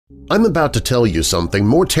I'm about to tell you something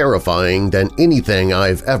more terrifying than anything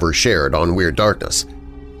I've ever shared on Weird Darkness.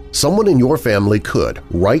 Someone in your family could,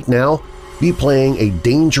 right now, be playing a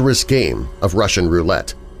dangerous game of Russian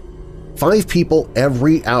roulette. 5 people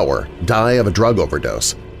every hour die of a drug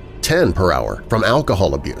overdose, 10 per hour from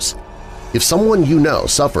alcohol abuse. If someone you know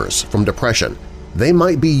suffers from depression, they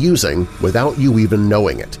might be using without you even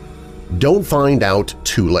knowing it. Don't find out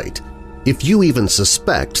too late. If you even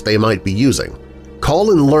suspect they might be using,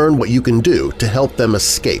 call and learn what you can do to help them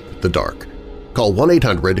escape the dark. Call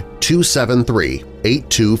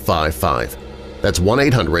 1-800-273-8255. That's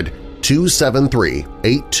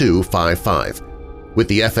 1-800-273-8255. With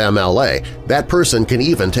the FMLA, that person can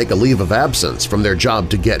even take a leave of absence from their job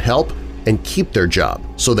to get help and keep their job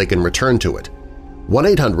so they can return to it.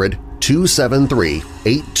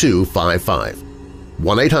 1-800-273-8255.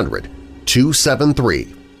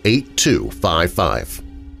 1-800-273-8255.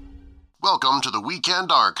 Welcome to the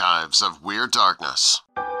Weekend Archives of Weird Darkness.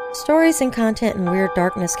 Stories and content in Weird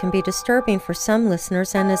Darkness can be disturbing for some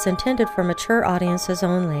listeners and is intended for mature audiences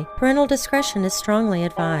only. Parental discretion is strongly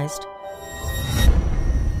advised.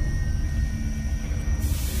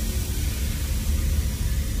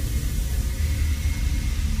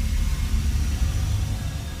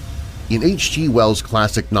 In H.G. Wells'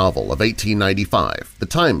 classic novel of 1895, The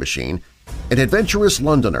Time Machine, an adventurous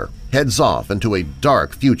Londoner heads off into a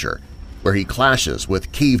dark future where he clashes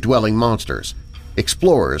with cave-dwelling monsters,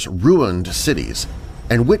 explores ruined cities,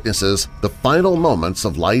 and witnesses the final moments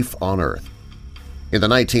of life on Earth. In the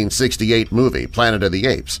 1968 movie Planet of the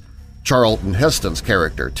Apes, Charlton Heston's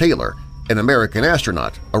character, Taylor, an American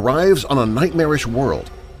astronaut, arrives on a nightmarish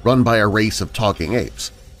world run by a race of talking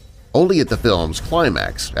apes. Only at the film's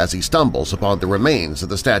climax, as he stumbles upon the remains of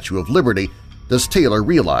the Statue of Liberty, does Taylor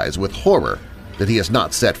realize with horror that he has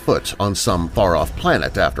not set foot on some far-off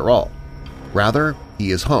planet after all. Rather,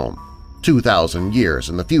 he is home, 2,000 years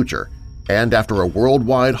in the future, and after a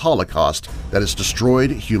worldwide holocaust that has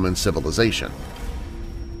destroyed human civilization.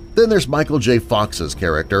 Then there's Michael J. Fox's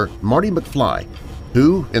character, Marty McFly,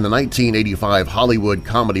 who, in the 1985 Hollywood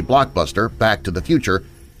comedy blockbuster Back to the Future,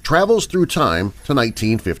 travels through time to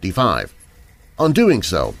 1955. On doing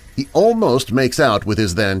so, he almost makes out with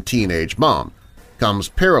his then teenage mom, comes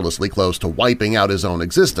perilously close to wiping out his own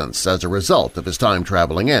existence as a result of his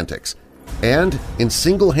time-traveling antics, and, in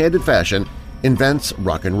single-handed fashion, invents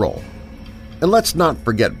rock and roll. And let's not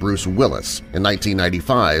forget Bruce Willis in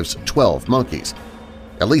 1995's 12 Monkeys.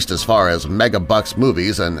 At least as far as mega-bucks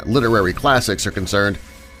movies and literary classics are concerned,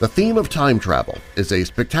 the theme of time travel is a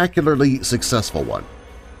spectacularly successful one.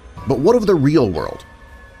 But what of the real world?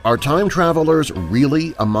 Are time travelers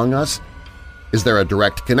really among us? Is there a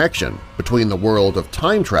direct connection between the world of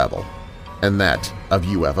time travel and that of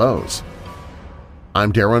UFOs?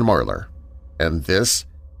 I'm Darren Marlar, and this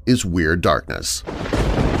is Weird Darkness.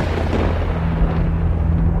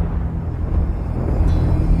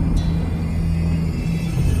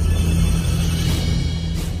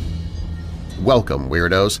 Welcome,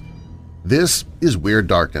 Weirdos! This is Weird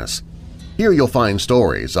Darkness. Here you'll find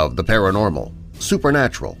stories of the paranormal,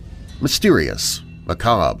 supernatural, mysterious,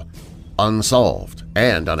 macabre, unsolved,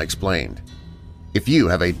 and unexplained. If you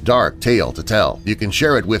have a dark tale to tell, you can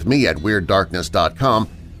share it with me at WeirdDarkness.com,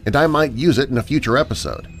 and I might use it in a future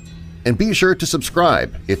episode. And be sure to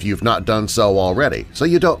subscribe if you've not done so already so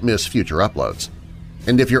you don't miss future uploads.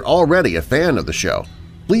 And if you're already a fan of the show,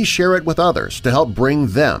 please share it with others to help bring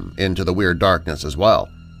them into the Weird Darkness as well.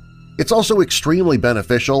 It's also extremely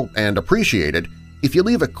beneficial and appreciated if you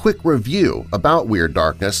leave a quick review about Weird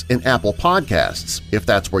Darkness in Apple Podcasts if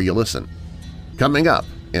that's where you listen. Coming up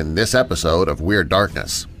in this episode of Weird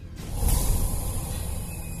Darkness.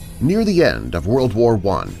 Near the end of World War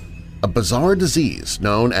I, a bizarre disease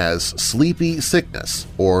known as sleepy sickness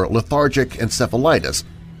or lethargic encephalitis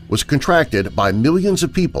was contracted by millions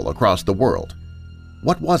of people across the world.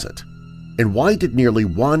 What was it? And why did nearly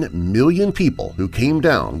 1 million people who came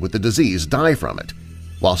down with the disease die from it,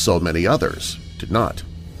 while so many others did not?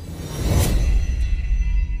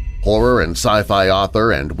 Horror and sci-fi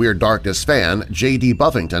author and Weird Darkness fan J.D.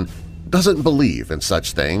 Buffington doesn't believe in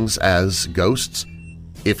such things as ghosts.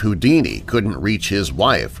 If Houdini couldn't reach his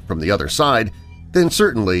wife from the other side, then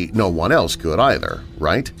certainly no one else could either,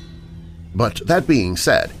 right? But that being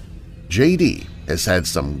said, J.D. has had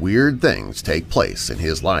some weird things take place in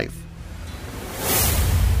his life.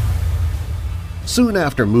 Soon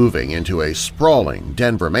after moving into a sprawling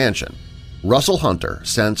Denver mansion, Russell Hunter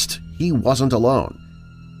sensed he wasn't alone.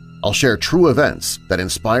 I'll share true events that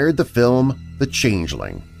inspired the film The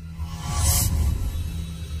Changeling.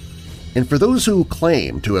 And for those who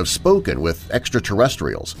claim to have spoken with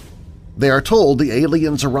extraterrestrials, They are told the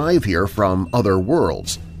aliens arrive here from other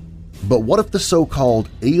worlds. But what if the so-called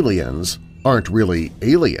aliens aren't really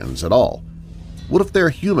aliens at all? What if they're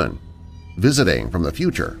human, visiting from the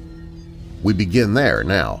future? We begin there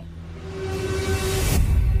now.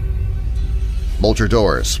 Bolt your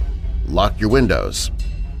doors, lock your windows,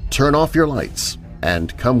 turn off your lights,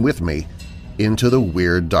 and come with me into the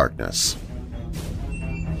weird darkness.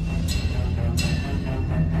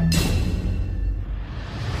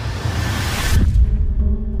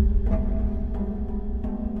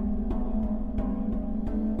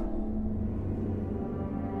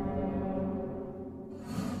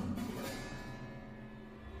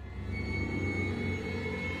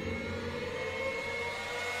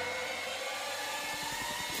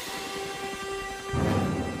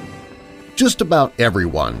 Just about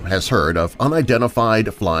everyone has heard of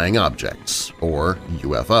unidentified flying objects, or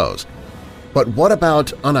UFOs. But what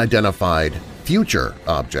about unidentified future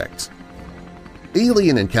objects?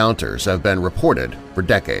 Alien encounters have been reported for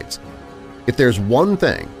decades. If there's one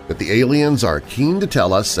thing that the aliens are keen to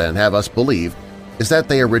tell us and have us believe, is that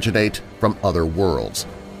they originate from other worlds.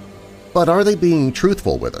 But are they being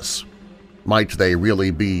truthful with us? Might they really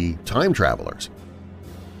be time travelers?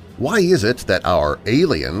 Why is it that our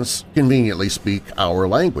aliens conveniently speak our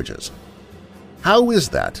languages? How is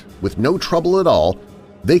that, with no trouble at all,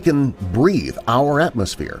 they can breathe our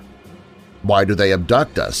atmosphere? Why do they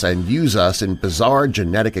abduct us and use us in bizarre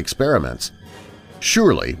genetic experiments?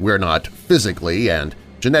 Surely we're not physically and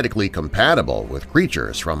genetically compatible with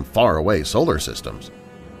creatures from faraway solar systems.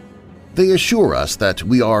 They assure us that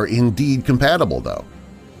we are indeed compatible, though.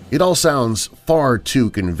 It all sounds far too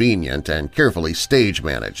convenient and carefully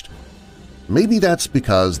stage-managed. Maybe that's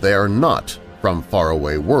because they are not from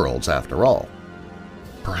faraway worlds after all.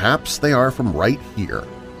 Perhaps they are from right here,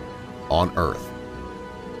 on Earth.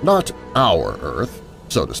 Not our Earth,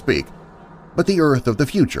 so to speak, but the Earth of the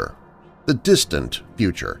future, the distant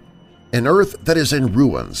future, an Earth that is in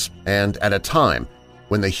ruins and at a time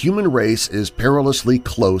when the human race is perilously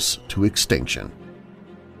close to extinction.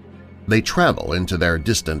 They travel into their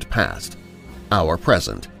distant past, our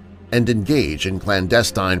present, and engage in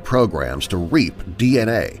clandestine programs to reap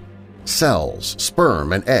DNA, cells,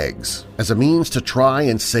 sperm, and eggs as a means to try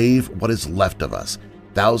and save what is left of us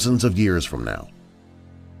thousands of years from now.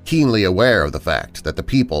 Keenly aware of the fact that the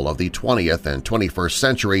people of the 20th and 21st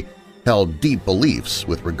century held deep beliefs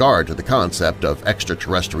with regard to the concept of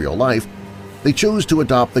extraterrestrial life, they chose to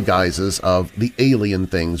adopt the guises of the alien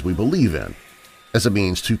things we believe in as a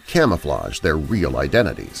means to camouflage their real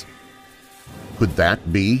identities. Could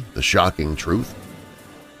that be the shocking truth?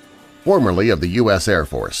 Formerly of the U.S. Air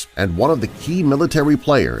Force and one of the key military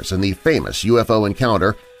players in the famous UFO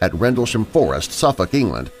encounter at Rendlesham Forest, Suffolk,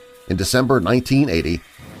 England, in December 1980,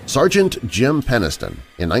 Sergeant Jim Penniston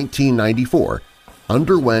in 1994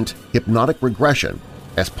 underwent hypnotic regression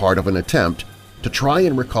as part of an attempt to try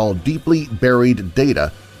and recall deeply buried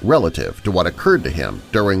data relative to what occurred to him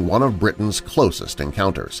during one of Britain's closest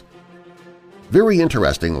encounters. Very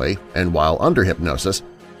interestingly, and while under hypnosis,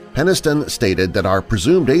 Penniston stated that our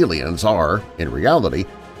presumed aliens are, in reality,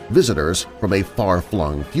 visitors from a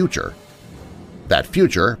far-flung future. That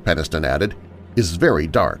future, Penniston added, is very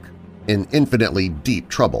dark, in infinitely deep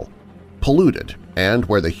trouble, polluted, and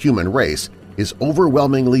where the human race is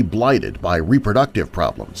overwhelmingly blighted by reproductive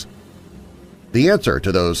problems. The answer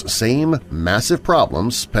to those same massive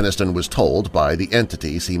problems, Penniston was told by the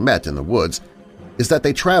entities he met in the woods, is that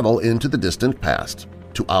they travel into the distant past,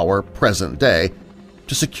 to our present day,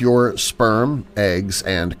 to secure sperm, eggs,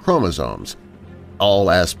 and chromosomes, all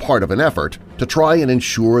as part of an effort to try and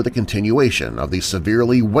ensure the continuation of the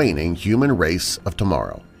severely waning human race of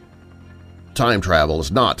tomorrow. Time travel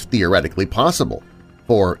is not theoretically possible,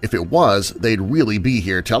 for if it was, they'd really be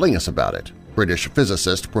here telling us about it, British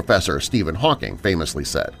physicist Professor Stephen Hawking famously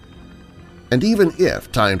said. And even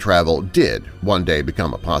if time travel did one day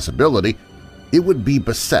become a possibility, it would be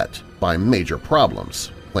beset by major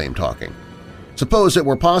problems, claimed Hawking. Suppose it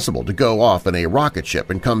were possible to go off in a rocket ship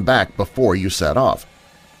and come back before you set off.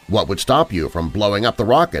 What would stop you from blowing up the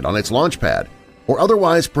rocket on its launch pad, or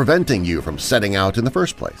otherwise preventing you from setting out in the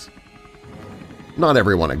first place? Not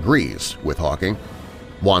everyone agrees with Hawking.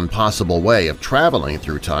 One possible way of traveling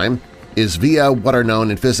through time is via what are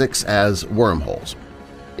known in physics as wormholes,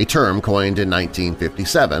 a term coined in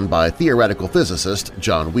 1957 by theoretical physicist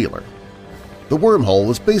John Wheeler. The wormhole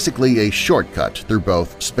is basically a shortcut through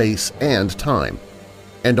both space and time,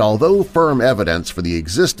 and although firm evidence for the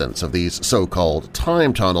existence of these so-called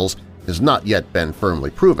time tunnels has not yet been firmly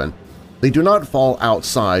proven, they do not fall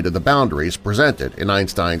outside of the boundaries presented in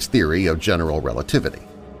Einstein's theory of general relativity.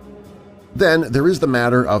 Then there is the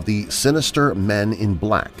matter of the sinister men in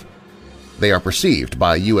black. They are perceived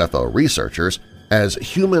by UFO researchers as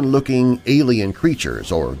human-looking alien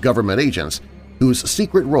creatures or government agents whose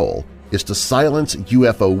secret role is to silence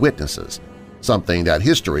UFO witnesses, something that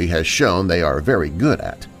history has shown they are very good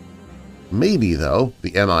at. Maybe, though,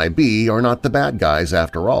 the MIB are not the bad guys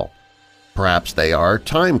after all. Perhaps they are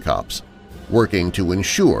time cops, working to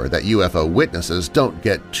ensure that UFO witnesses don't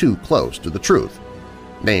get too close to the truth,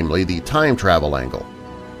 namely the time travel angle.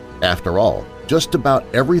 After all, just about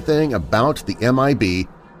everything about the MIB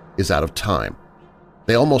is out of time.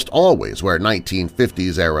 They almost always wear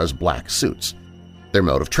 1950s-era's black suits. Their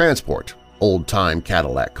mode of transport, old-time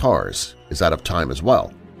Cadillac cars, is out of time as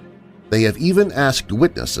well. They have even asked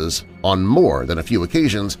witnesses on more than a few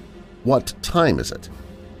occasions, "What time is it?"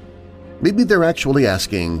 Maybe they're actually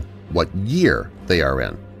asking what year they are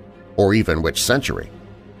in, or even which century.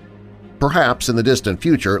 Perhaps in the distant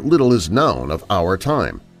future little is known of our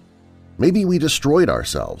time. Maybe we destroyed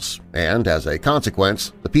ourselves, and as a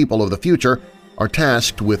consequence, the people of the future are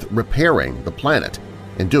tasked with repairing the planet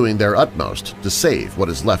and doing their utmost to save what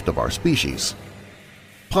is left of our species.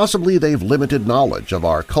 Possibly they've limited knowledge of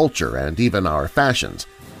our culture and even our fashions,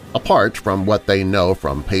 apart from what they know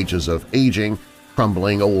from pages of aging,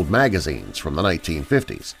 crumbling old magazines from the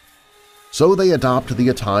 1950s. So they adopt the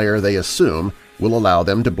attire they assume will allow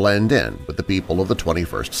them to blend in with the people of the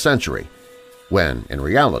 21st century, when in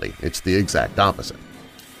reality it's the exact opposite.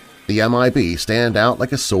 The MIB stand out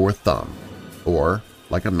like a sore thumb, or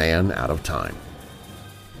like a man out of time.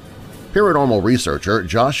 Paranormal researcher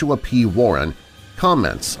Joshua P. Warren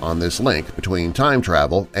comments on this link between time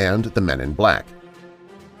travel and the Men in Black.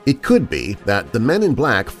 It could be that the Men in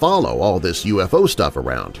Black follow all this UFO stuff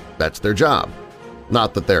around. That's their job.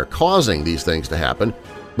 Not that they're causing these things to happen,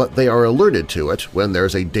 but they are alerted to it when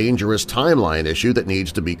there's a dangerous timeline issue that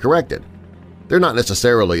needs to be corrected. They're not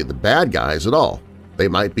necessarily the bad guys at all. They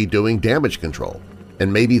might be doing damage control,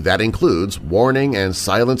 and maybe that includes warning and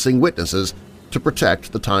silencing witnesses to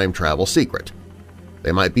protect the time travel secret.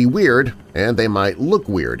 They might be weird and they might look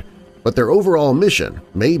weird, but their overall mission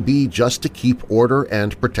may be just to keep order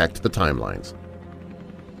and protect the timelines.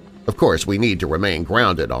 Of course, we need to remain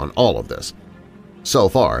grounded on all of this. So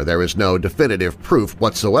far, there is no definitive proof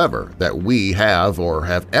whatsoever that we have or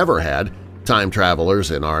have ever had time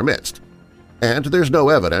travelers in our midst, and there's no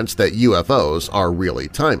evidence that UFOs are really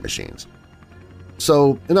time machines.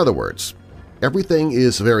 So, in other words, everything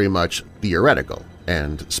is very much theoretical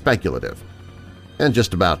and speculative, and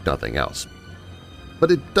just about nothing else.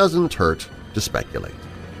 But it doesn't hurt to speculate.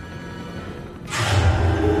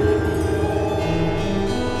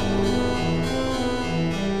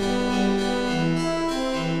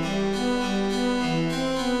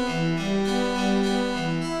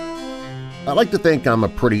 I like to think I'm a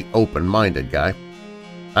pretty open-minded guy.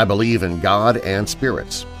 I believe in God and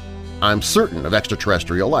spirits. I'm certain of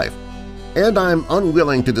extraterrestrial life, and I'm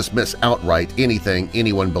unwilling to dismiss outright anything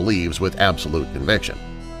anyone believes with absolute conviction.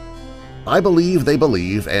 I believe they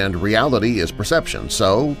believe, and reality is perception,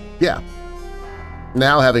 so yeah.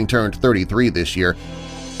 Now, having turned 33 this year,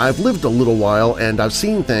 I've lived a little while and I've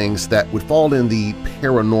seen things that would fall in the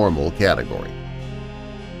paranormal category.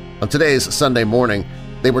 On today's Sunday morning,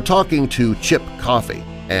 they were talking to Chip Coffey,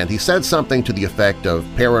 and he said something to the effect of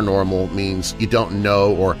paranormal means you don't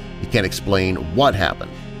know or you can't explain what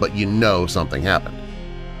happened, but you know something happened.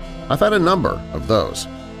 I've had a number of those.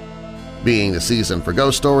 Being the season for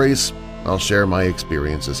ghost stories, I'll share my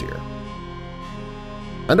experiences here.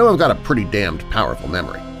 I know I've got a pretty damned powerful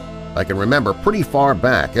memory. I can remember pretty far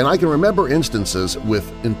back, and I can remember instances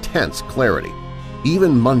with intense clarity,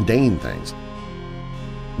 even mundane things.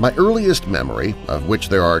 My earliest memory, of which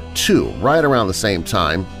there are two right around the same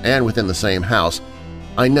time and within the same house,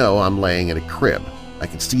 I know I'm laying in a crib. I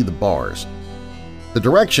can see the bars. The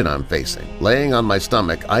direction I'm facing, laying on my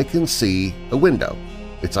stomach, I can see a window.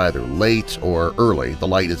 It's either late or early, the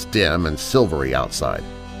light is dim and silvery outside.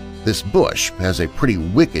 This bush has a pretty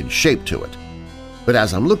wicked shape to it, but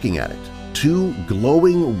as I'm looking at it, two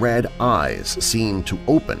glowing red eyes seem to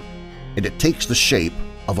open, and it takes the shape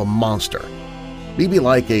of a monster, maybe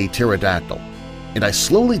like a pterodactyl, and I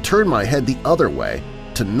slowly turn my head the other way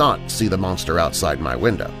to not see the monster outside my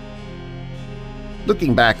window.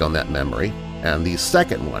 Looking back on that memory, and the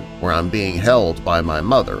second one where I'm being held by my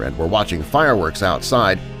mother and we're watching fireworks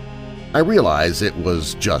outside, I realize it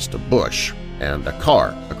was just a bush, and a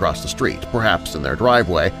car across the street, perhaps in their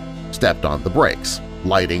driveway, stepped on the brakes,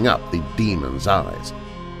 lighting up the demon's eyes.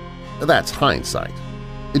 That's hindsight.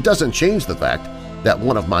 It doesn't change the fact that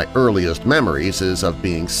one of my earliest memories is of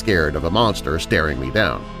being scared of a monster staring me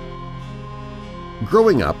down.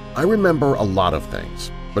 Growing up, I remember a lot of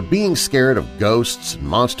things, but being scared of ghosts and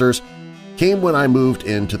monsters came when I moved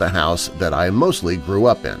into the house that I mostly grew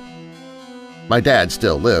up in. My dad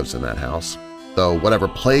still lives in that house, though whatever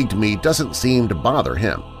plagued me doesn't seem to bother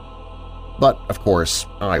him. But, of course,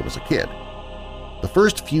 I was a kid. The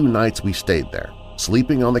first few nights we stayed there,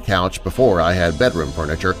 sleeping on the couch before I had bedroom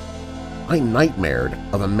furniture, I nightmared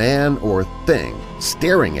of a man or thing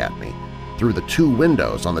staring at me through the 2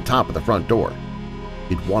 windows on the top of the front door.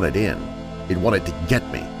 It wanted in. It wanted to get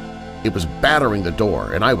me. It was battering the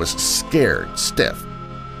door, and I was scared stiff.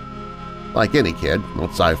 Like any kid,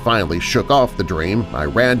 once I finally shook off the dream, I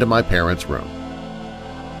ran to my parents' room.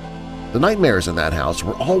 The nightmares in that house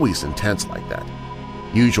were always intense like that,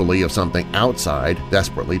 usually of something outside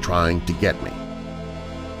desperately trying to get me.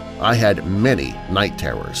 I had many night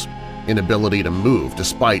terrors, inability to move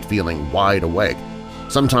despite feeling wide awake.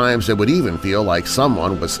 Sometimes it would even feel like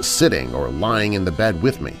someone was sitting or lying in the bed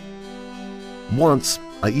with me. Once,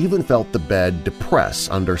 I even felt the bed depress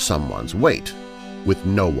under someone's weight, with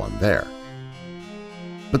no one there.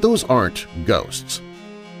 But those aren't ghosts.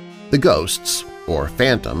 The ghosts, or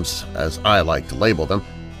phantoms as I like to label them,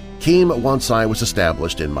 came once I was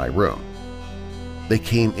established in my room. They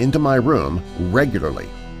came into my room regularly,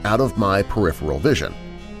 out of my peripheral vision.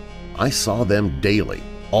 I saw them daily,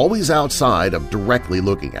 always outside of directly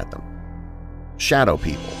looking at them. Shadow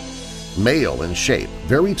people, male in shape,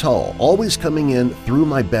 very tall, always coming in through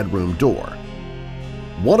my bedroom door.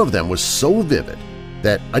 One of them was so vivid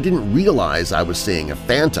that I didn't realize I was seeing a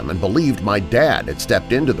phantom and believed my dad had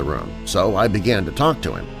stepped into the room, so I began to talk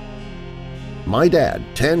to him. My dad,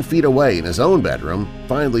 10 feet away in his own bedroom,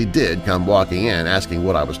 finally did come walking in asking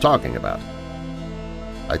what I was talking about.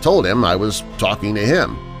 I told him I was talking to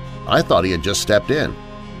him. I thought he had just stepped in.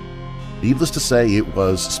 Needless to say, it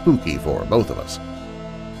was spooky for both of us.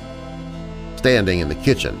 Standing in the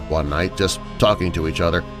kitchen one night just talking to each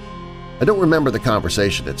other, I don't remember the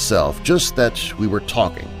conversation itself, just that we were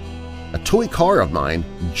talking. A toy car of mine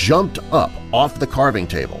jumped up off the carving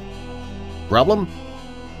table. Problem?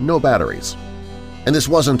 No batteries. And this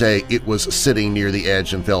wasn't a "it was sitting near the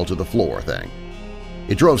edge and fell to the floor" thing.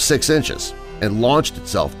 It drove 6 inches and launched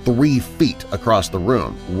itself 3 feet across the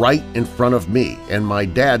room right in front of me, and my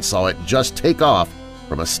dad saw it just take off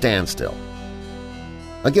from a standstill.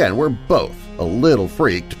 Again, we're both a little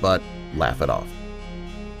freaked, but laugh it off.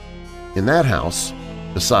 In that house,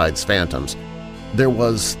 besides phantoms, there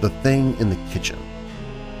was the thing in the kitchen.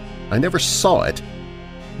 I never saw it,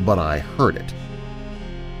 but I heard it.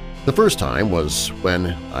 The first time was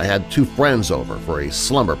when I had 2 friends over for a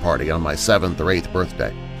slumber party on my 7th or 8th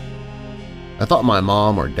birthday. I thought my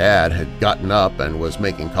mom or dad had gotten up and was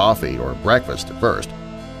making coffee or breakfast at first,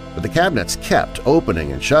 but the cabinets kept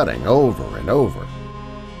opening and shutting over and over.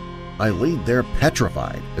 I laid there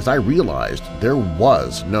petrified as I realized there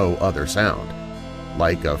was no other sound,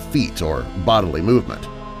 like a feet or bodily movement,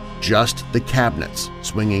 just the cabinets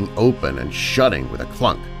swinging open and shutting with a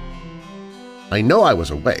clunk. I know I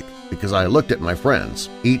was awake because I looked at my friends,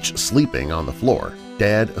 each sleeping on the floor,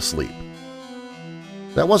 dead asleep.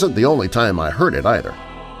 That wasn't the only time I heard it either.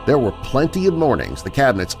 There were plenty of mornings the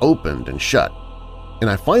cabinets opened and shut, and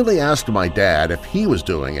I finally asked my dad if he was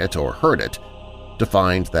doing it or heard it, to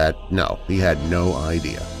find that no, he had no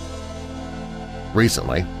idea.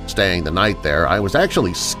 Recently, staying the night there, I was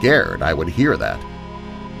actually scared I would hear that.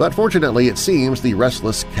 But fortunately, it seems the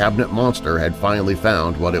restless cabinet monster had finally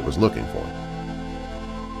found what it was looking for.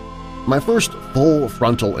 My first full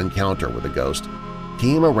frontal encounter with a ghost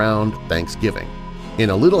came around Thanksgiving, in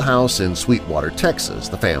a little house in Sweetwater, Texas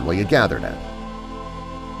the family had gathered at.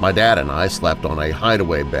 My dad and I slept on a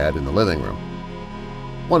hideaway bed in the living room.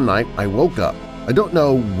 One night I woke up. I don't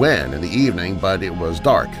know when in the evening, but it was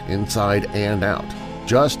dark inside and out,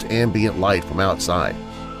 just ambient light from outside,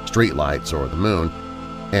 street lights or the moon,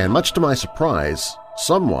 and much to my surprise,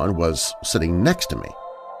 someone was sitting next to me,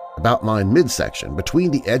 about my midsection between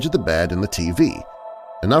the edge of the bed and the TV,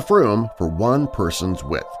 enough room for one person's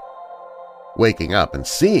width. Waking up and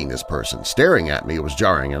seeing this person staring at me was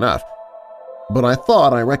jarring enough, but I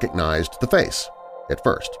thought I recognized the face at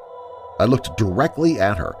first. I looked directly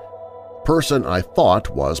at her, person I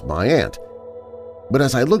thought was my aunt. But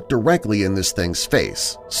as I looked directly in this thing's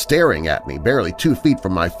face, staring at me barely 2 feet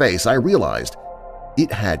from my face, I realized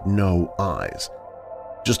it had no eyes,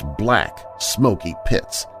 just black, smoky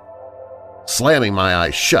pits. Slamming my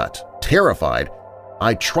eyes shut, terrified,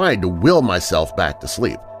 I tried to will myself back to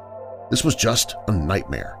sleep. This was just a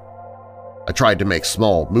nightmare. I tried to make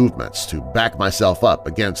small movements to back myself up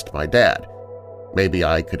against my dad. Maybe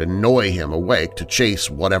I could annoy him awake to chase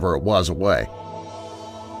whatever it was away.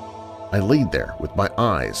 I laid there with my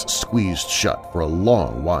eyes squeezed shut for a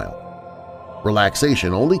long while,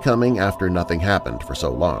 relaxation only coming after nothing happened for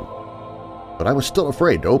so long. But I was still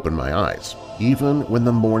afraid to open my eyes, even when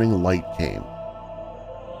the morning light came.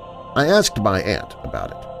 I asked my aunt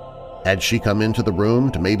about it. Had she come into the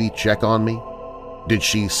room to maybe check on me? Did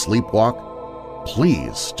she sleepwalk?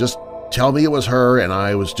 Please, just tell me it was her and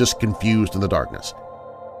I was just confused in the darkness.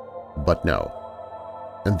 But no.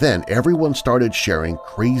 And then everyone started sharing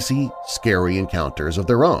crazy, scary encounters of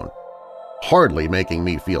their own, hardly making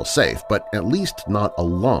me feel safe, but at least not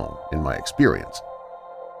alone in my experience.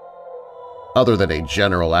 Other than a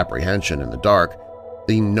general apprehension in the dark,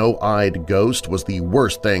 the no-eyed ghost was the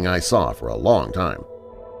worst thing I saw for a long time.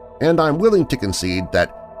 And I'm willing to concede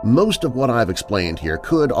that most of what I've explained here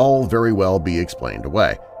could all very well be explained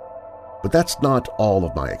away. But that's not all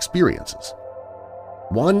of my experiences.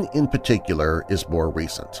 One in particular is more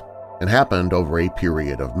recent and happened over a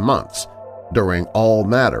period of months, during all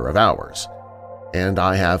matter of hours, and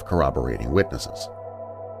I have corroborating witnesses.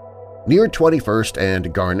 Near 21st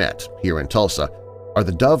and Garnett, here in Tulsa, are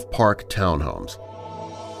the Dove Park townhomes.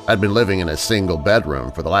 I'd been living in a single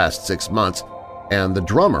bedroom for the last 6 months, and the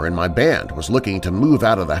drummer in my band was looking to move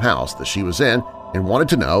out of the house that she was in and wanted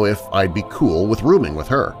to know if I'd be cool with rooming with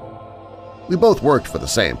her. We both worked for the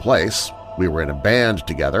same place. We were in a band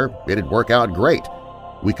together. It'd work out great.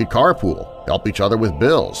 We could carpool, help each other with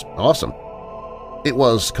bills. Awesome. It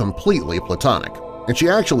was completely platonic, and she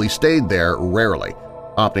actually stayed there rarely,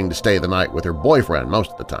 opting to stay the night with her boyfriend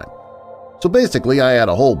most of the time. So basically I had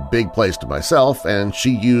a whole big place to myself, and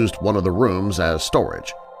she used one of the rooms as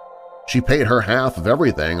storage. She paid her half of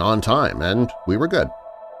everything on time, and we were good.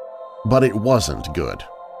 But it wasn't good.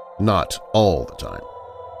 Not all the time.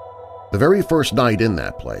 The very first night in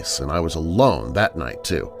that place, and I was alone that night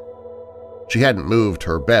too. She hadn't moved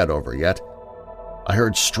her bed over yet. I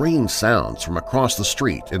heard strange sounds from across the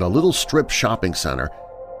street in a little strip shopping center,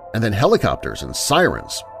 and then helicopters and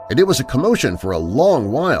sirens, and it was a commotion for a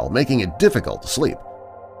long while, making it difficult to sleep.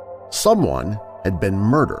 Someone had been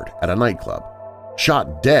murdered at a nightclub,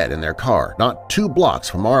 shot dead in their car not 2 blocks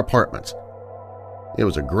from our apartments. It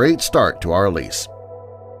was a great start to our lease.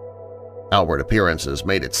 Outward appearances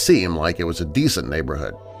made it seem like it was a decent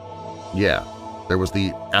neighborhood. Yeah, there was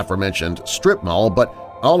the aforementioned strip mall, but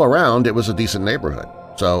all around it was a decent neighborhood,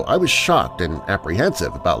 so I was shocked and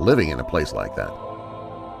apprehensive about living in a place like that.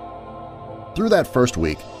 Through that first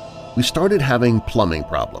week, we started having plumbing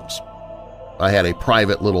problems. I had a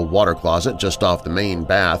private little water closet just off the main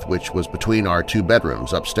bath, which was between our 2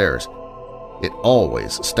 bedrooms upstairs. It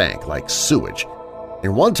always stank like sewage,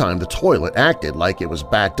 and one time the toilet acted like it was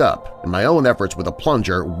backed up, and my own efforts with a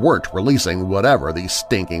plunger weren't releasing whatever the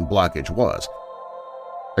stinking blockage was.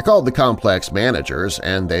 I called the complex managers,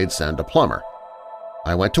 and they'd send a plumber.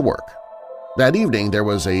 I went to work. That evening there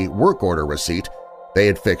was a work order receipt. They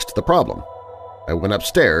had fixed the problem. I went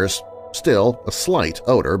upstairs, still a slight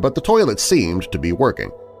odor, but the toilet seemed to be working.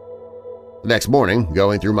 The next morning,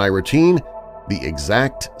 going through my routine, the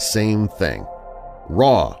exact same thing.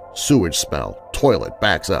 Raw sewage smell, toilet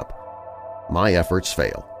backs up. My efforts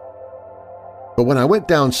fail. But when I went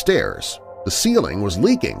downstairs, the ceiling was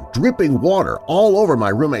leaking, dripping water all over my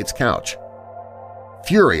roommate's couch.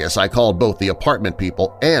 Furious, I called both the apartment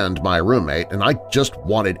people and my roommate, and I just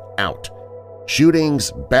wanted out.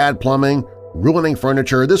 Shootings, bad plumbing, ruining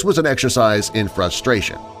furniture, this was an exercise in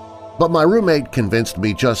frustration. But my roommate convinced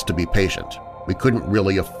me just to be patient. We couldn't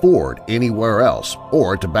really afford anywhere else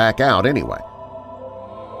or to back out anyway.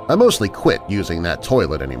 I mostly quit using that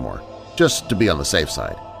toilet anymore, just to be on the safe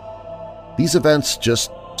side. These events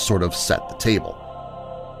just sort of set the table.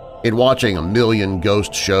 In watching a million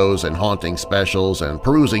ghost shows and haunting specials and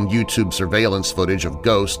perusing YouTube surveillance footage of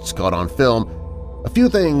ghosts caught on film, a few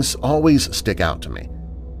things always stick out to me,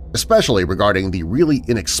 especially regarding the really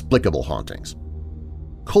inexplicable hauntings.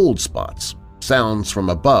 Cold spots, sounds from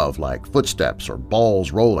above like footsteps or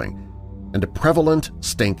balls rolling, and a prevalent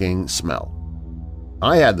stinking smell.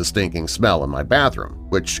 I had the stinking smell in my bathroom,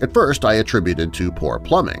 which at first I attributed to poor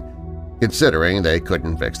plumbing, considering they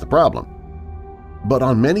couldn't fix the problem. But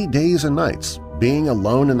on many days and nights, being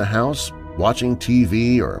alone in the house, watching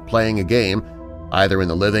TV or playing a game, either in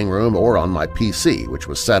the living room or on my PC, which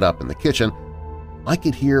was set up in the kitchen, I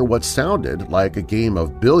could hear what sounded like a game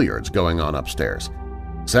of billiards going on upstairs,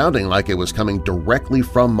 sounding like it was coming directly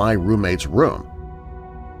from my roommate's room.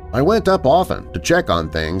 I went up often to check on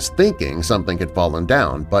things thinking something had fallen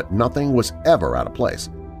down, but nothing was ever out of place.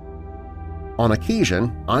 On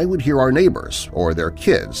occasion, I would hear our neighbors or their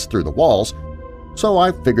kids through the walls, so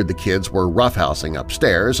I figured the kids were roughhousing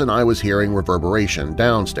upstairs and I was hearing reverberation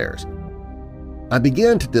downstairs. I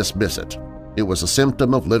began to dismiss it. It was a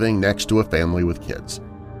symptom of living next to a family with kids.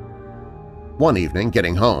 One evening,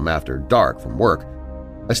 getting home after dark from work,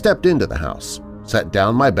 I stepped into the house, set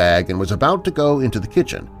down my bag, and was about to go into the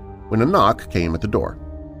kitchen when a knock came at the door.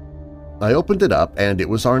 I opened it up, and it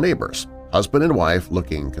was our neighbors, husband and wife,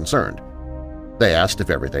 looking concerned. They asked if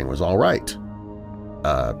everything was all right.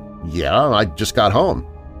 Yeah, I just got home."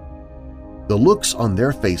 The looks on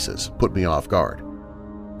their faces put me off guard.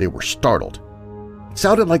 They were startled. "It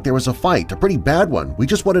sounded like there was a fight, a pretty bad one. We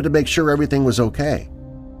just wanted to make sure everything was okay."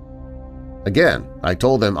 Again, I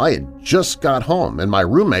told them I had just got home and my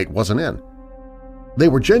roommate wasn't in. They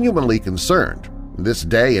were genuinely concerned. In this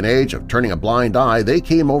day and age of turning a blind eye, they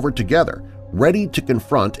came over together, ready to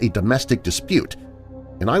confront a domestic dispute,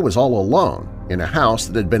 and I was all alone in a house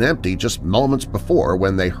that had been empty just moments before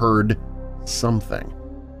when they heard something.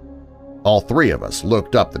 All three of us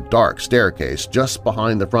looked up the dark staircase just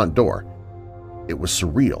behind the front door. It was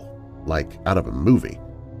surreal, like out of a movie.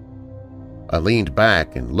 I leaned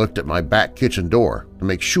back and looked at my back kitchen door to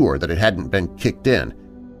make sure that it hadn't been kicked in.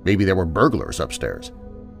 Maybe there were burglars upstairs.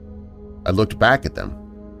 I looked back at them,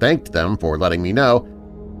 thanked them for letting me know,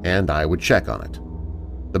 and I would check on it.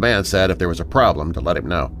 The man said if there was a problem to let him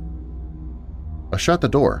know. I shut the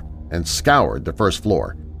door and scoured the first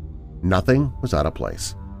floor. Nothing was out of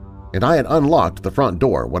place, and I had unlocked the front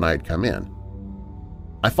door when I had come in.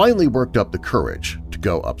 I finally worked up the courage to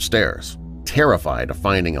go upstairs, terrified of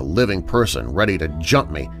finding a living person ready to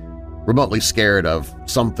jump me, remotely scared of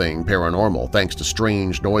something paranormal thanks to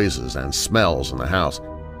strange noises and smells in the house.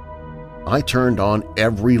 I turned on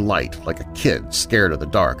every light like a kid scared of the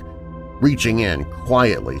dark, reaching in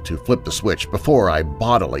quietly to flip the switch before I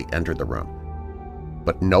bodily entered the room.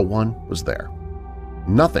 But no one was there.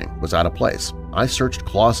 Nothing was out of place. I searched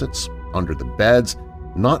closets, under the beds,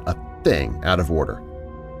 not a thing out of order.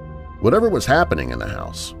 Whatever was happening in the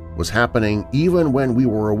house was happening even when we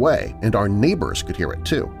were away, and our neighbors could hear it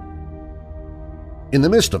too. In the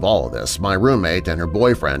midst of all of this, my roommate and her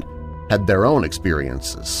boyfriend had their own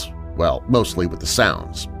experiences, well, mostly with the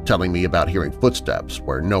sounds, telling me about hearing footsteps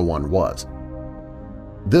where no one was.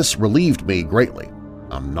 This relieved me greatly.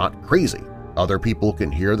 I'm not crazy. Other people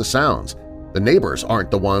can hear the sounds. The neighbors aren't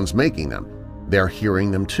the ones making them. They're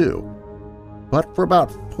hearing them too. But for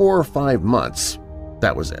about 4 or 5 months,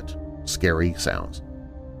 that was it. Scary sounds.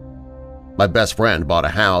 My best friend bought a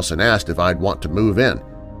house and asked if I'd want to move in.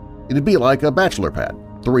 It'd be like a bachelor pad,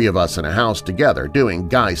 3 of us in a house together doing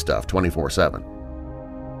guy stuff 24/7.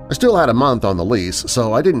 I still had a month on the lease,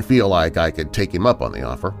 so I didn't feel like I could take him up on the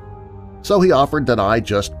offer. So he offered that I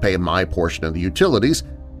just pay my portion of the utilities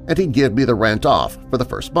and he'd give me the rent off for the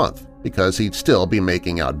first month because he'd still be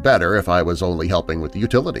making out better if I was only helping with the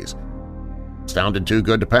utilities. Sounded too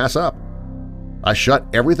good to pass up. I shut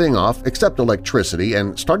everything off except electricity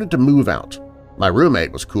and started to move out. My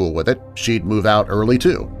roommate was cool with it. She'd move out early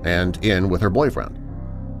too and in with her boyfriend.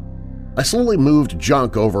 I slowly moved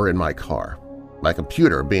junk over in my car, my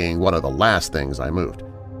computer being one of the last things I moved.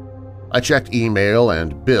 I checked email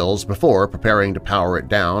and bills before preparing to power it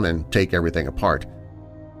down and take everything apart.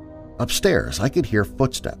 Upstairs, I could hear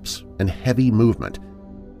footsteps and heavy movement,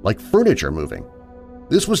 like furniture moving.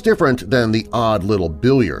 This was different than the odd little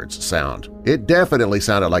billiards sound. It definitely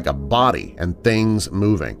sounded like a body and things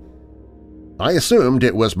moving. I assumed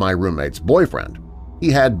it was my roommate's boyfriend. He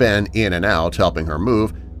had been in and out helping her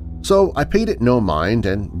move, so I paid it no mind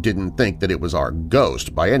and didn't think that it was our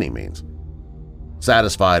ghost by any means.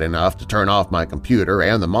 Satisfied enough to turn off my computer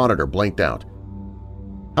and the monitor blinked out.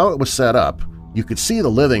 How it was set up, you could see the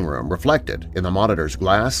living room reflected in the monitor's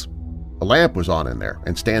glass. A lamp was on in there,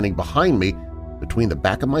 and standing behind me between the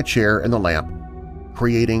back of my chair and the lamp,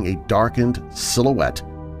 creating a darkened silhouette,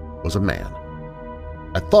 was a man.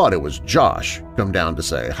 I thought it was Josh, come down to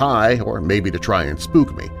say hi or maybe to try and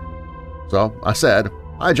spook me. So I said,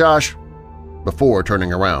 "Hi, Josh," before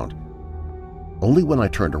turning around. Only when I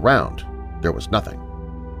turned around, there was nothing.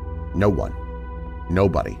 No one,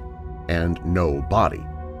 nobody, and no body.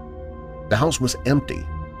 The house was empty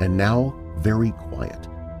and now very quiet.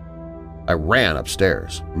 I ran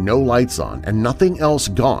upstairs, no lights on and nothing else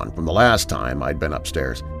gone from the last time I'd been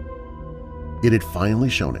upstairs. It had finally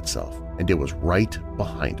shown itself, and it was right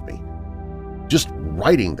behind me. Just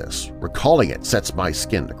writing this, recalling it, sets my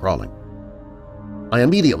skin to crawling. I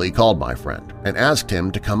immediately called my friend and asked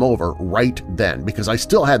him to come over right then because I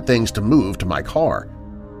still had things to move to my car.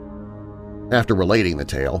 After relating the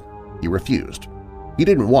tale, he refused. He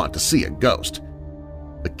didn't want to see a ghost.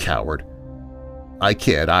 The coward. I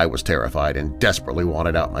kid, I was terrified and desperately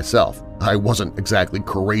wanted out myself. I wasn't exactly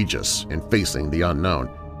courageous in facing the unknown.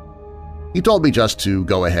 He told me just to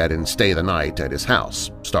go ahead and stay the night at his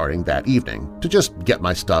house, starting that evening, to just get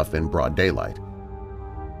my stuff in broad daylight.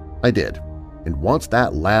 I did, and once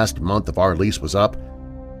that last month of our lease was up,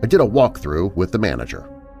 I did a walkthrough with the manager.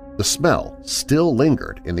 The smell still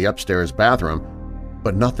lingered in the upstairs bathroom,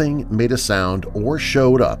 but nothing made a sound or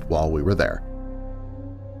showed up while we were there.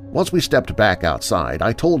 Once we stepped back outside,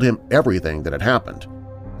 I told him everything that had happened,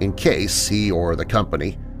 in case he or the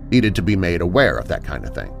company needed to be made aware of that kind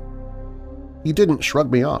of thing. He didn't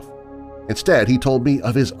shrug me off. Instead, he told me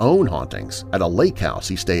of his own hauntings at a lake house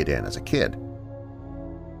he stayed in as a kid.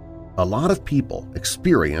 A lot of people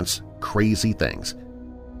experience crazy things,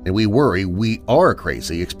 and we worry we are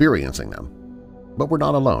crazy experiencing them. But we're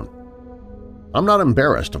not alone. I'm not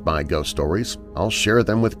embarrassed of my ghost stories. I'll share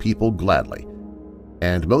them with people gladly.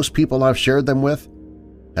 And most people I've shared them with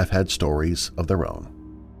have had stories of their own.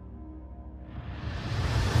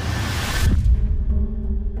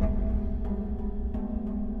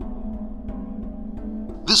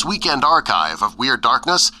 This weekend archive of Weird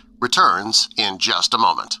Darkness returns in just a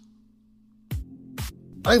moment.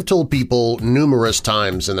 I've told people numerous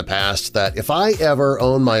times in the past that if I ever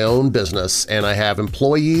own my own business and I have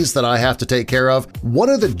employees that I have to take care of, one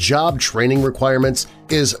of the job training requirements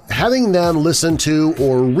is having them listen to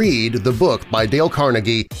or read the book by Dale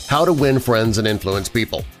Carnegie, How to Win Friends and Influence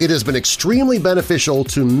People. It has been extremely beneficial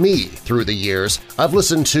to me through the years. I've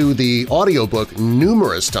listened to the audiobook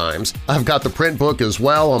numerous times. I've got the print book as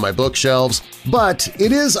well on my bookshelves, but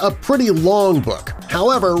it is a pretty long book.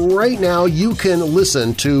 However, right now you can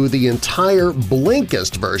listen to the entire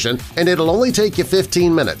Blinkist version and it'll only take you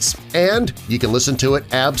 15 minutes. And you can listen to it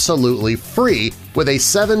absolutely free with a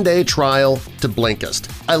 7-day trial to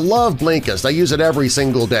Blinkist. I love Blinkist. I use it every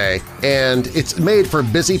single day, and it's made for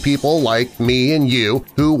busy people like me and you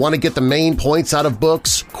who want to get the main points out of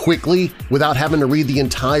books quickly without having to read the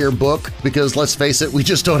entire book because, let's face it, we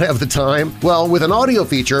just don't have the time. Well, with an audio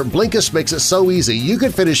feature, Blinkist makes it so easy you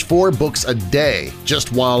could finish 4 books a day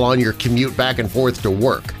just while on your commute back and forth to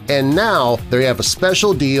work. And now they have a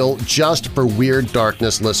special deal just for Weird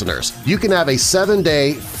Darkness listeners. You can have a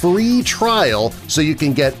 7-day free trial so you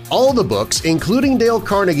can get all the books, including Dale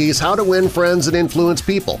Carnegie's How to Win Friends and Influence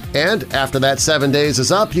People. And after that 7 days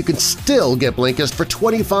is up, you can still get Blinkist for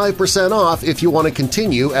 25% off if you want to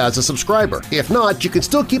continue as a subscriber. If not, you can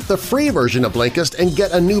still keep the free version of Blinkist and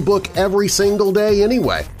get a new book every single day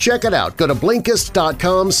anyway. Check it out. Go to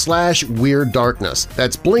Blinkist.com/WeirdDarkness.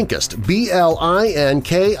 That's Blinkist,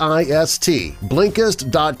 B-L-I-N-K-I-S-T,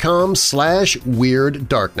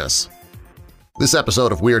 Blinkist.com/WeirdDarkness. This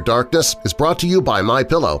episode of Weird Darkness is brought to you by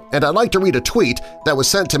MyPillow, and I'd like to read a tweet that was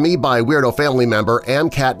sent to me by Weirdo family member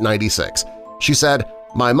AmCat96. She said,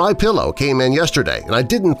 "My MyPillow came in yesterday, and I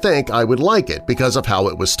didn't think I would like it because of how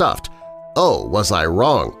it was stuffed. Oh, was I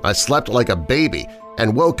wrong? I slept like a baby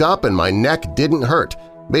and woke up and my neck didn't hurt.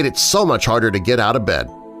 Made it so much harder to get out of bed."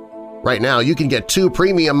 Right now, you can get 2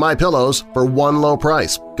 premium MyPillows for one low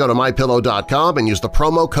price. Go to MyPillow.com and use the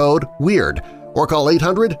promo code WEIRD, or call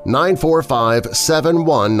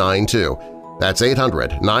 800-945-7192. That's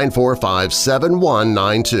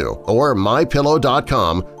 800-945-7192 or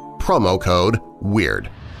MyPillow.com, promo code WEIRD.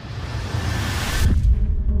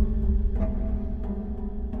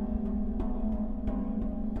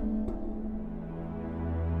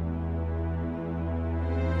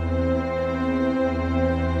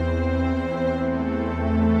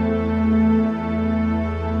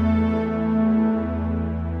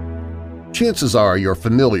 Chances are you're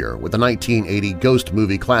familiar with the 1980 ghost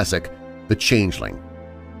movie classic, The Changeling,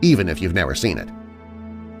 even if you've never seen it.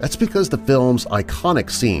 That's because the film's iconic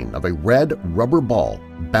scene of a red rubber ball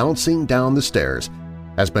bouncing down the stairs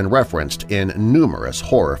has been referenced in numerous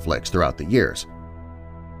horror flicks throughout the years.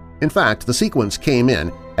 In fact, the sequence came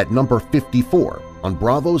in at number 54 on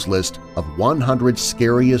Bravo's list of 100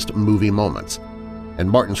 scariest movie moments, and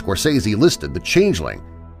Martin Scorsese listed The Changeling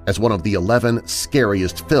as one of the 11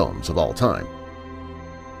 scariest films of all time.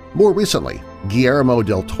 More recently, Guillermo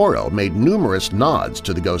del Toro made numerous nods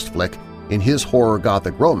to the ghost flick in his horror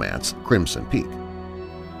gothic romance, Crimson Peak.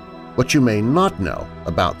 What you may not know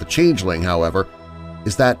about The Changeling, however,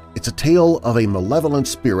 is that it's a tale of a malevolent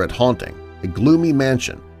spirit haunting a gloomy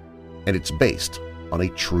mansion, and it's based on a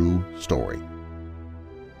true story.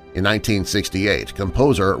 In 1968,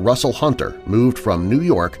 composer Russell Hunter moved from New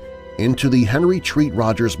York into the Henry Treat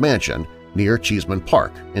Rogers Mansion near Cheesman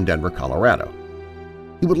Park in Denver, Colorado.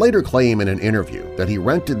 He would later claim in an interview that he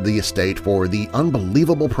rented the estate for the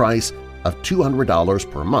unbelievable price of $200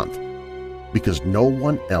 per month because no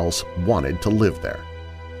one else wanted to live there.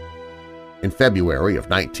 In February of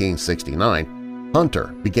 1969, Hunter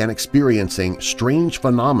began experiencing strange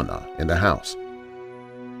phenomena in the house.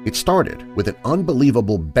 It started with an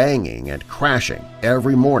unbelievable banging and crashing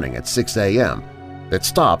every morning at 6 a.m. that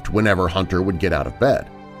stopped whenever Hunter would get out of bed.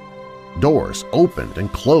 Doors opened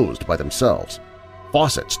and closed by themselves,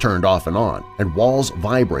 faucets turned off and on, and walls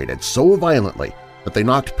vibrated so violently that they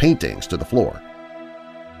knocked paintings to the floor.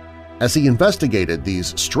 As he investigated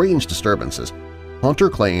these strange disturbances, Hunter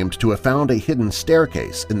claimed to have found a hidden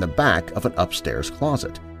staircase in the back of an upstairs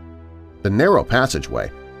closet. The narrow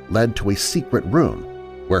passageway led to a secret room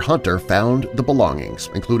where Hunter found the belongings,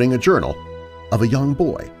 including a journal, of a young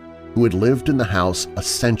boy who had lived in the house a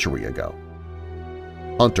century ago.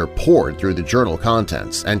 Hunter pored through the journal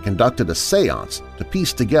contents and conducted a seance to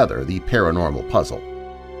piece together the paranormal puzzle.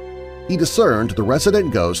 He discerned the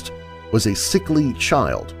resident ghost was a sickly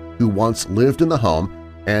child who once lived in the home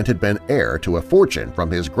and had been heir to a fortune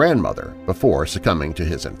from his grandmother before succumbing to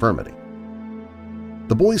his infirmity.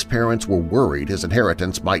 The boy's parents were worried his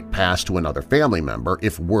inheritance might pass to another family member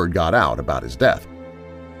if word got out about his death.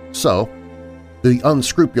 So, the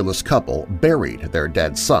unscrupulous couple buried their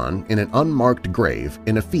dead son in an unmarked grave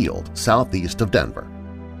in a field southeast of Denver.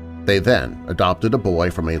 They then adopted a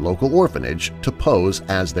boy from a local orphanage to pose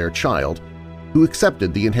as their child, who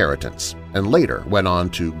accepted the inheritance and later went on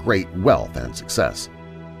to great wealth and success.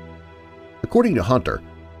 According to Hunter,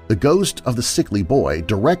 the ghost of the sickly boy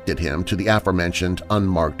directed him to the aforementioned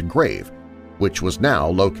unmarked grave, which was now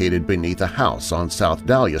located beneath a house on South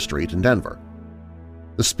Dahlia Street in Denver.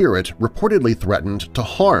 The spirit reportedly threatened to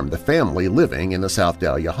harm the family living in the South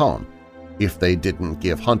Dahlia home if they didn't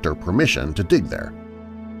give Hunter permission to dig there.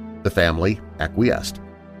 The family acquiesced.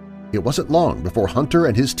 It wasn't long before Hunter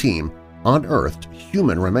and his team unearthed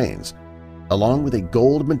human remains, along with a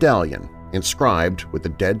gold medallion inscribed with the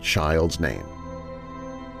dead child's name.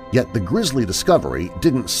 Yet the grisly discovery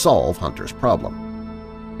didn't solve Hunter's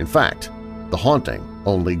problem. In fact, the haunting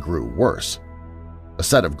only grew worse. A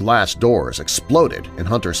set of glass doors exploded in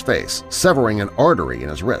Hunter's face, severing an artery in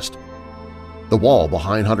his wrist. The wall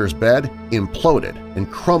behind Hunter's bed imploded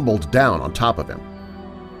and crumbled down on top of him.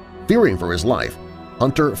 Fearing for his life,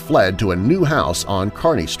 Hunter fled to a new house on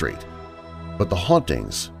Kearney Street, but the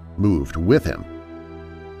hauntings moved with him.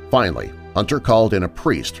 Finally, Hunter called in a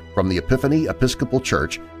priest from the Epiphany Episcopal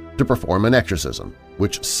Church to perform an exorcism,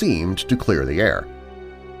 which seemed to clear the air.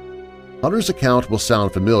 Hunter's account will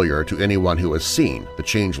sound familiar to anyone who has seen the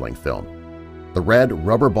Changeling film. The red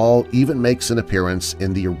rubber ball even makes an appearance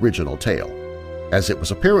in the original tale, as it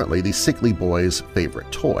was apparently the sickly boy's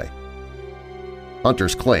favorite toy.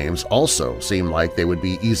 Hunter's claims also seem like they would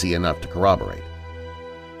be easy enough to corroborate.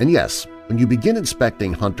 And yes, when you begin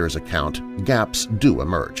inspecting Hunter's account, gaps do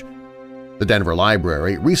emerge. The Denver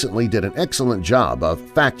Library recently did an excellent job of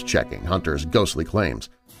fact-checking Hunter's ghostly claims.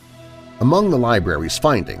 Among the library's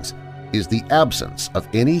findings is the absence of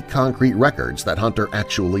any concrete records that Hunter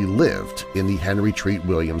actually lived in the Henry Treat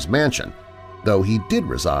Williams mansion, though he did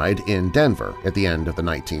reside in Denver at the end of the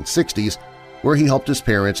 1960s, where he helped his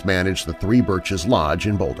parents manage the Three Birches Lodge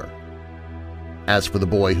in Boulder. As for the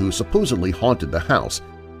boy who supposedly haunted the house,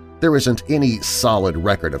 there isn't any solid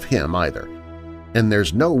record of him either, and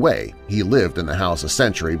there's no way he lived in the house a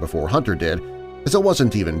century before Hunter did, as it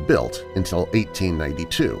wasn't even built until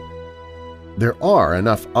 1892. There are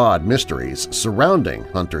enough odd mysteries surrounding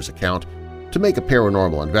Hunter's account to make a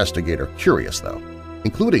paranormal investigator curious, though,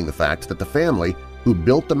 including the fact that the family who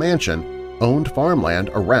built the mansion owned farmland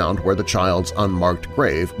around where the child's unmarked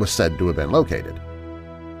grave was said to have been located.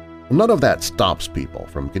 None of that stops people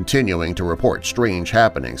from continuing to report strange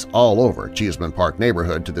happenings all over Cheeseman Park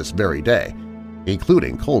neighborhood to this very day,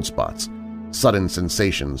 including cold spots, sudden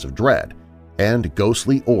sensations of dread, and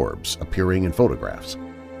ghostly orbs appearing in photographs.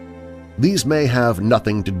 These may have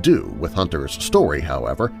nothing to do with Hunter's story,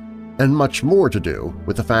 however, and much more to do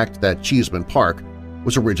with the fact that Cheeseman Park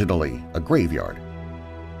was originally a graveyard.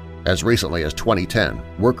 As recently as 2010,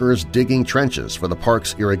 workers digging trenches for the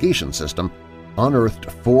park's irrigation system unearthed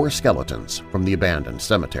 4 skeletons from the abandoned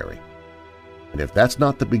cemetery. And if that's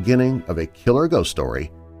not the beginning of a killer ghost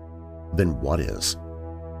story, then what is?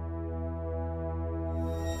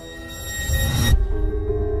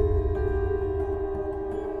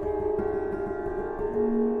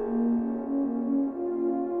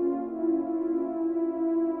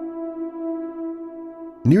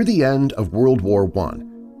 Near the end of World War I,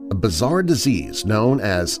 a bizarre disease known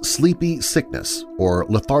as sleepy sickness or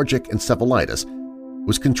lethargic encephalitis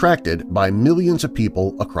was contracted by millions of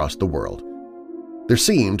people across the world. There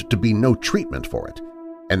seemed to be no treatment for it,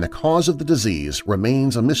 and the cause of the disease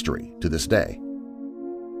remains a mystery to this day.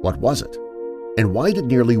 What was it? And why did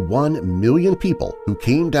nearly 1 million people who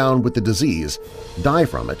came down with the disease die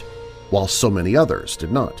from it, while so many others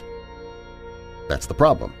did not? That's the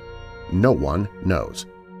problem. No one knows.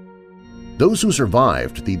 Those who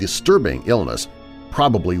survived the disturbing illness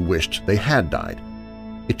probably wished they had died.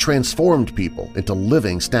 It transformed people into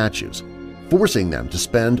living statues, forcing them to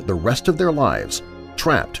spend the rest of their lives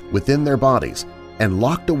trapped within their bodies and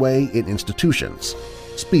locked away in institutions,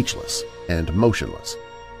 speechless and motionless.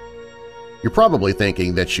 You're probably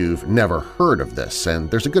thinking that you've never heard of this, and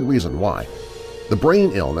there's a good reason why. The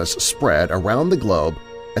brain illness spread around the globe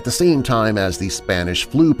at the same time as the Spanish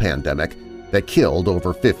flu pandemic that killed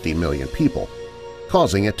over 50 million people,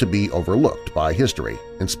 causing it to be overlooked by history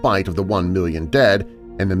in spite of the 1 million dead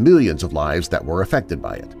and the millions of lives that were affected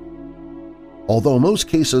by it. Although most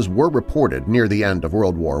cases were reported near the end of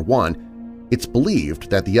World War I, it's believed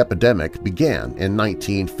that the epidemic began in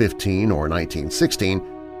 1915 or 1916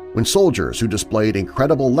 when soldiers who displayed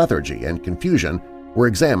incredible lethargy and confusion were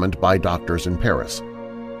examined by doctors in Paris.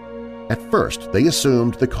 At first, they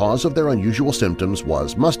assumed the cause of their unusual symptoms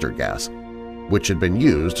was mustard gas, which had been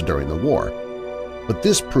used during the war, but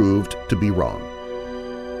this proved to be wrong.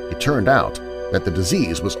 It turned out that the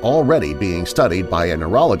disease was already being studied by a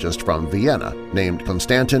neurologist from Vienna named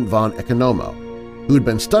Konstantin von Economo, who had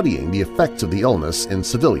been studying the effects of the illness in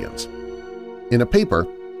civilians. In a paper,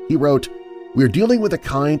 he wrote, "We're dealing with a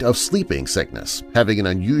kind of sleeping sickness, having an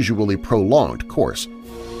unusually prolonged course.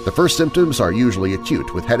 The first symptoms are usually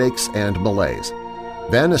acute with headaches and malaise.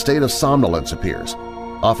 Then a state of somnolence appears,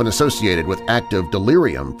 often associated with active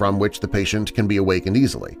delirium from which the patient can be awakened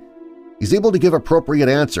easily. He's able to give appropriate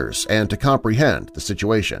answers and to comprehend the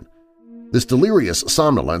situation. This delirious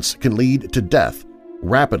somnolence can lead to death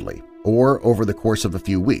rapidly or over the course of a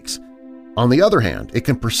few weeks. On the other hand, it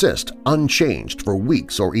can persist unchanged for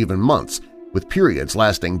weeks or even months, with periods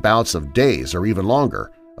lasting bouts of days or even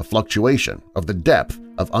longer, a fluctuation of the depth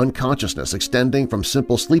of unconsciousness extending from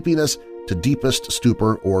simple sleepiness to deepest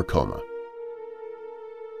stupor or coma."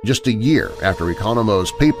 Just a year after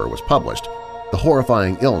Economo's paper was published, the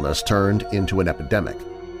horrifying illness turned into an epidemic,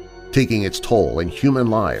 taking its toll in human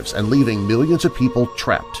lives and leaving millions of people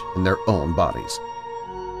trapped in their own bodies.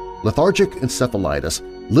 Lethargic encephalitis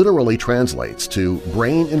literally translates to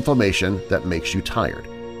brain inflammation that makes you tired,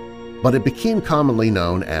 but it became commonly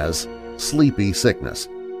known as sleepy sickness.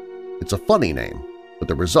 It's a funny name, but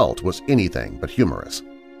the result was anything but humorous.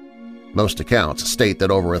 Most accounts state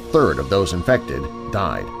that over a third of those infected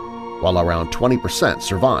died, while around 20%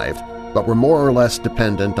 survived but were more or less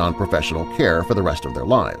dependent on professional care for the rest of their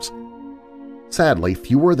lives. Sadly,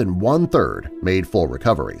 fewer than one-third made full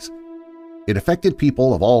recoveries. It affected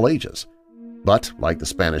people of all ages, but, like the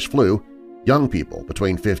Spanish flu, young people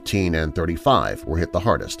between 15 and 35 were hit the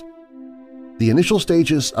hardest. The initial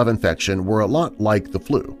stages of infection were a lot like the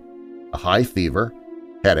flu: a high fever,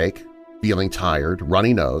 headache, feeling tired,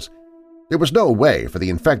 runny nose. There was no way for the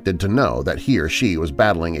infected to know that he or she was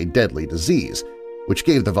battling a deadly disease, which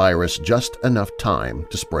gave the virus just enough time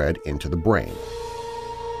to spread into the brain.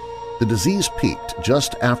 The disease peaked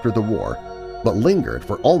just after the war, but lingered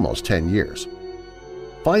for almost 10 years.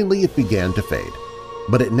 Finally, it began to fade,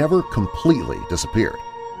 but it never completely disappeared.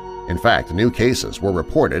 In fact, new cases were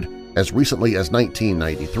reported as recently as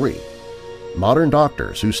 1993. Modern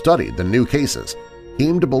doctors who studied the new cases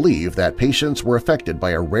came to believe that patients were affected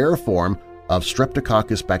by a rare form of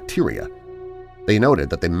Streptococcus bacteria. They noted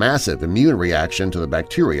that the massive immune reaction to the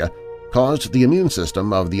bacteria caused the immune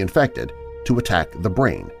system of the infected to attack the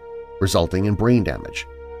brain, resulting in brain damage.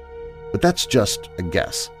 But that's just a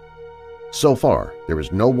guess. So far, there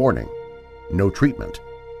is no warning, no treatment,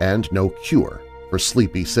 and no cure for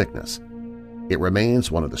sleepy sickness. It remains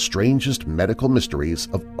one of the strangest medical mysteries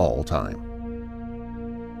of all time.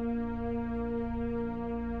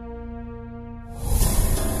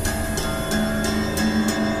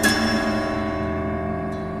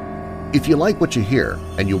 If you like what you hear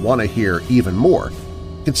and you want to hear even more,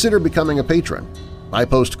 consider becoming a patron. I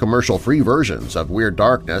post commercial-free versions of Weird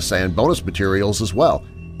Darkness and bonus materials as well,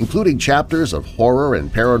 including chapters of horror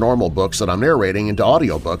and paranormal books that I'm narrating into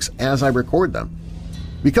audiobooks as I record them.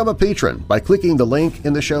 Become a patron by clicking the link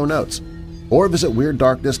in the show notes, or visit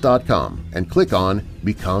WeirdDarkness.com and click on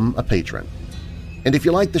Become a Patron. And if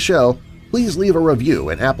you like the show, please leave a review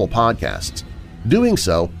in Apple Podcasts. Doing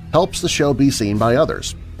so helps the show be seen by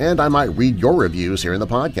others, and I might read your reviews here in the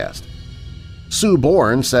podcast. Sue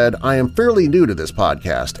Bourne said, "I am fairly new to this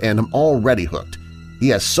podcast and am already hooked. He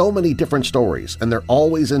has so many different stories and they're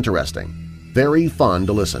always interesting. Very fun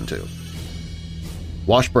to listen to."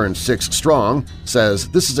 Washburn 6 Strong says,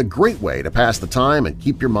 "This is a great way to pass the time and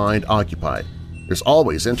keep your mind occupied. There's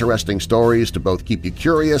always interesting stories to both keep you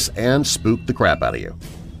curious and spook the crap out of you.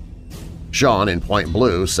 Sean in Point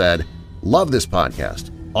Blue said, "Love this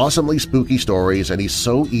podcast. Awesomely spooky stories, and he's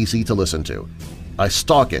so easy to listen to. I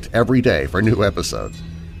stalk it every day for new episodes."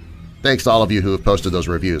 Thanks to all of you who have posted those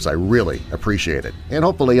reviews. I really appreciate it, and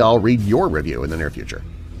hopefully I'll read your review in the near future.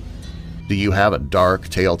 Do you have a dark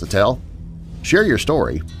tale to tell? Share your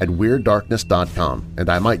story at WeirdDarkness.com, and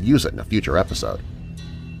I might use it in a future episode.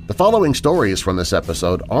 The following stories from this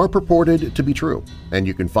episode are purported to be true, and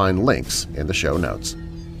you can find links in the show notes.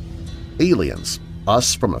 Aliens,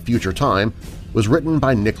 Us from a Future Time was written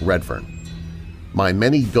by Nick Redfern. My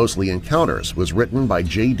Many Ghostly Encounters was written by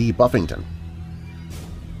J.D. Buffington.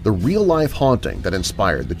 The Real-Life Haunting that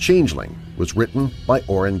Inspired the Changeling was written by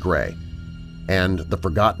Orrin Gray. And The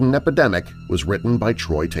Forgotten Epidemic was written by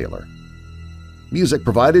Troy Taylor. Music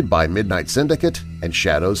provided by Midnight Syndicate and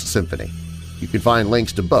Shadows Symphony. You can find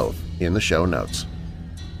links to both in the show notes.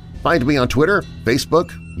 Find me on Twitter,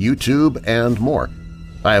 Facebook, YouTube, and more.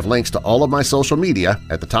 I have links to all of my social media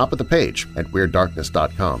at the top of the page at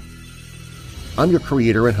WeirdDarkness.com. I'm your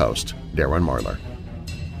creator and host, Darren Marlar.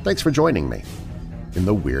 Thanks for joining me in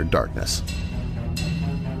the Weird Darkness.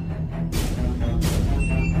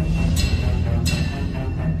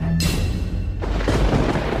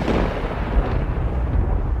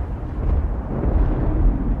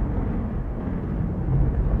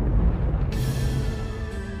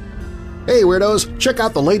 Hey Weirdos! Check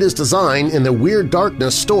out the latest design in the Weird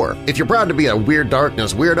Darkness store. If you're proud to be a Weird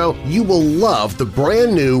Darkness weirdo, you will love the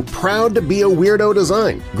brand new Proud to be a Weirdo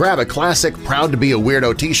design. Grab a classic Proud to be a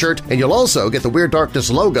Weirdo t-shirt and you'll also get the Weird Darkness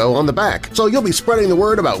logo on the back, so you'll be spreading the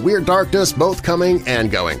word about Weird Darkness both coming and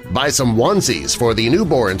going. Buy some onesies for the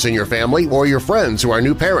newborns in your family or your friends who are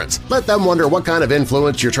new parents. Let them wonder what kind of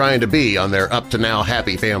influence you're trying to be on their up-to-now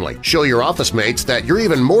happy family. Show your office mates that you're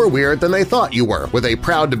even more weird than they thought you were with a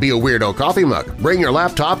Proud to be a Weirdo coffee mug. Bring your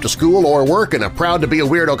laptop to school or work in a Proud to be a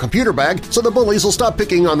Weirdo computer bag so the bullies will stop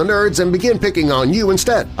picking on the nerds and begin picking on you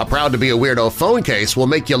instead. A Proud to be a Weirdo phone case will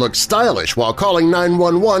make you look stylish while calling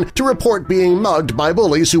 911 to report being mugged by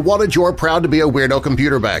bullies who wanted your Proud to be a Weirdo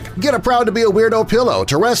computer bag. Get a Proud to be a Weirdo pillow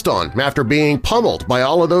to rest on after being pummeled by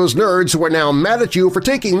all of those nerds who are now mad at you for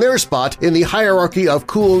taking their spot in the hierarchy of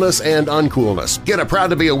coolness and uncoolness. Get a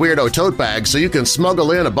Proud to be a Weirdo tote bag so you can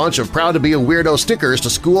smuggle in a bunch of Proud to be a Weirdo stickers to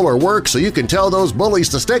school or work so you can tell those bullies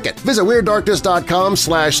to stick it. Visit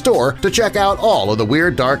WeirdDarkness.com/store to check out all of the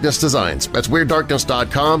Weird Darkness designs. That's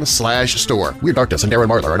WeirdDarkness.com/store. Weird Darkness and Darren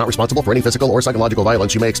Marlar are not responsible for any physical or psychological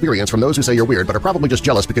violence you may experience from those who say you're weird but are probably just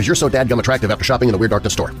jealous because you're so dadgum attractive after shopping in the Weird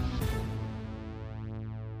Darkness store.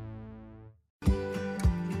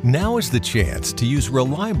 Now is the chance to use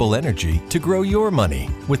reliable energy to grow your money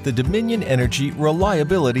with the Dominion Energy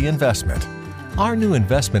Reliability Investment. Our new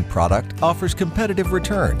investment product offers competitive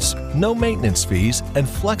returns, no maintenance fees, and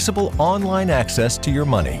flexible online access to your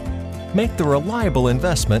money. Make the reliable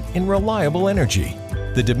investment in reliable energy.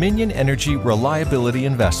 The Dominion Energy Reliability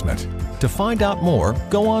Investment. To find out more,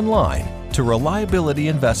 go online to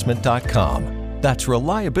reliabilityinvestment.com. That's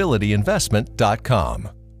reliabilityinvestment.com.